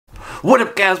What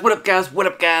up, guys? What up, guys? What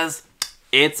up, guys?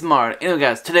 It's Marty. Anyway,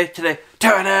 guys, today,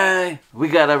 we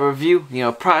got a review,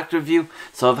 a product review.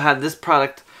 So I've had this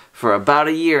product for about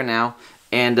a year now,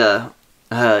 and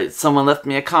someone left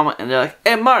me a comment, and they're like,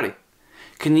 "Hey, Marty,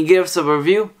 can you give us a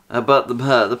review about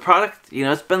the product?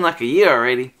 It's been like a year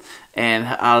already." And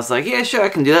I was like, "Yeah, sure, I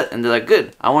can do that." And they're like,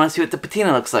 "Good. I want to see what the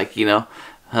patina looks like,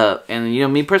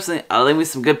 And me personally, I'll leave me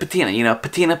some good patina,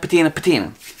 patina.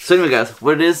 So anyway,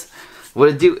 guys, what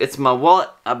it do, it's my wallet.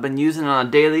 I've been using it on a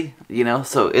daily,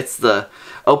 so it's the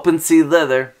Open Sea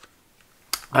leather.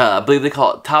 I believe they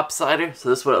call it topsider. So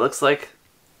this is what it looks like,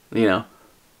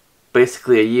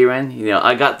 basically a year in.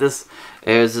 I got this,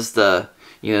 it was just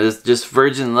this just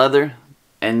virgin leather,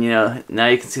 and now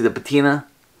you can see the patina.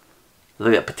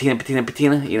 Look at patina,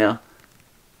 the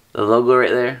logo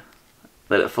right there.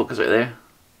 Let it focus right there.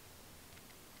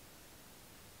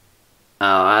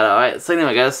 Alright, so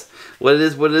anyway, guys, what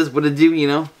it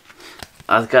do,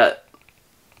 I've got,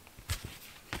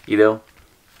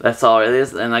 that's all it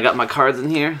is, and I got my cards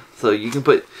in here, so you can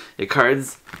put your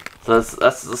cards, so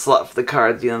that's the slot for the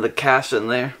cards, the cash in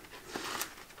there.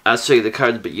 I'll show you the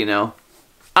cards, but I don't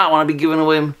want to be giving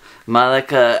away my,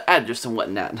 address and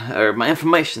whatnot, or my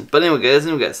information. But anyway,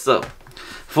 guys, so,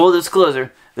 full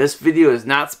disclosure, this video is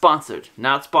not sponsored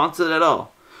at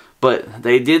all, but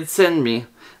they did send me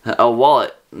a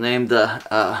wallet named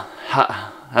I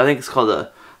think it's called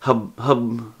a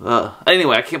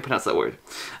anyway, I can't pronounce that word.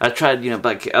 I tried,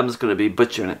 but I'm just gonna be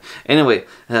butchering it. Anyway,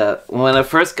 when I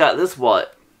first got this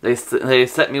wallet, they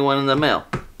sent me one in the mail.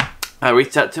 I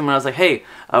reached out to them and I was like, "Hey,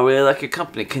 I really like your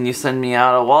company. Can you send me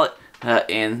out a wallet?"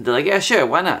 And they're like, "Yeah, sure,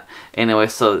 why not?" Anyway,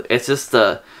 so it's just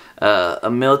a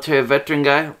military veteran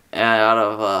guy out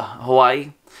of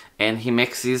Hawaii, and he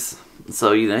makes these.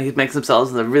 So he makes themselves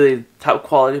in the really top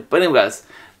quality. But anyway, guys,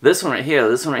 this one right here,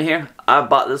 I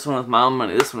bought this one with my own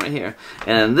money. This one right here,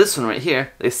 and then this one right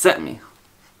here, they sent me.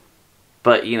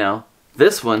 But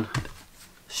this one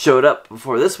showed up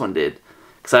before this one did,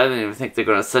 because I didn't even think they're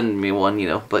gonna send me one.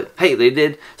 But hey, they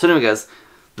did. So anyway, guys,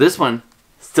 this one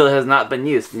still has not been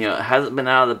used. It hasn't been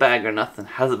out of the bag or nothing.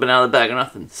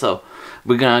 So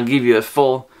we're gonna give you a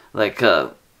full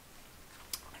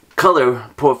color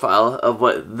profile of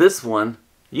what this one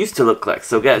used to look like.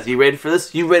 So guys, you ready for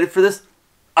this? Are you ready for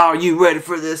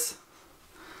this?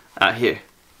 Out here,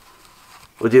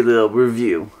 we'll do a little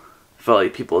review for all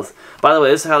you peoples. By the way,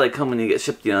 this is how they come when you get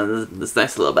shipped, this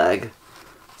nice little bag.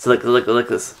 So look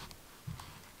this.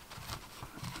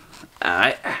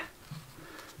 Alright,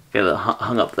 get a little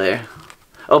hung up there.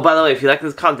 Oh, by the way, if you like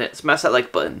this content, smash that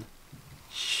like button.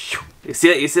 You see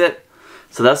it?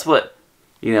 So that's what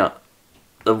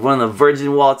one of the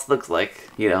virgin wallets looks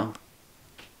like,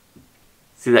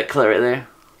 See that color right there?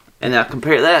 And now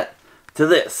compare that to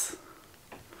this.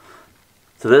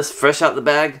 So this fresh out the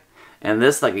bag, and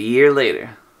this like a year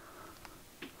later.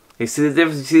 You see the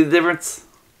difference?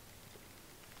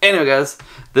 Anyway, guys,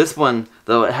 this one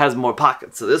though, it has more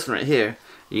pockets. So this one right here,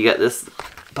 you got this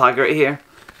pocket right here,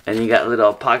 and you got a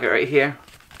little pocket right here.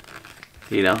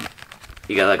 You got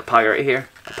like a pocket right here,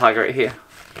 a pocket right here.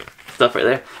 Stuff right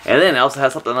there, and then it also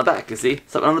has something on the back. You see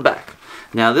something on the back.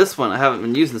 Now this one I haven't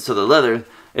been using, so the leather,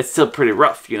 it's still pretty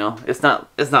rough. It's not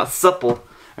supple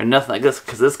or nothing like this,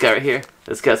 because this guy right here,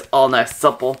 this guy's all nice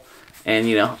supple, and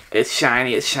it's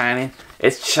shiny, it's shining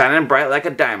bright like a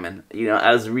diamond,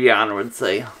 as Rihanna would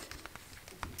say.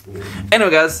 Anyway,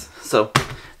 guys, so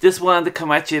just wanted to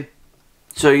come at you,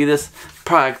 show you this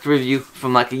product review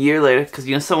from like a year later, because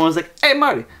someone was like, "Hey,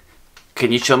 Marty, can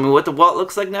you show me what the wallet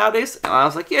looks like nowadays?" And I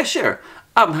was like, "Yeah, sure.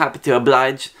 I'm happy to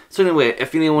oblige." So anyway,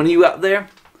 if anyone of you out there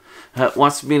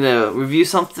wants me to review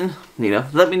something,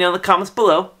 let me know in the comments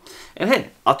below. And hey,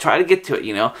 I'll try to get to it,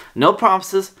 No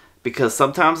promises, because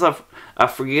sometimes I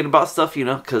forget about stuff,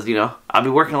 because, I'll be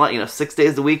working a lot, 6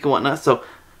 days a week and whatnot. So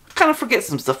I kind of forget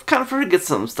some stuff,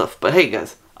 But hey,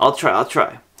 guys, I'll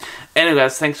try. Anyway,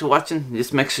 guys, thanks for watching.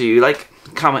 Just make sure you like,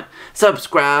 comment,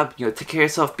 subscribe, take care of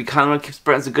yourself, be kind of keep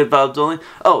spreading some good vibes only.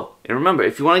 Oh, and remember,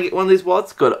 if you want to get one of these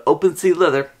wallets, go to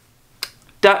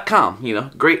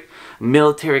OpenSeaLeather.com. Great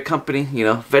military company,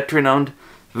 veteran owned,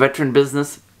 veteran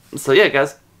business. So yeah,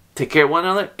 guys, take care of one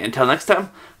another. Until next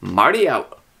time, Marty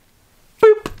out.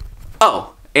 Boop.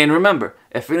 Oh, and remember,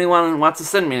 if anyone wants to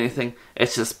send me anything,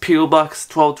 it's just P.O. Box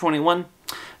 1221,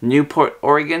 Newport,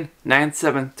 Oregon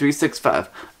 97365.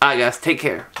 Alright, guys, take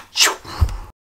care.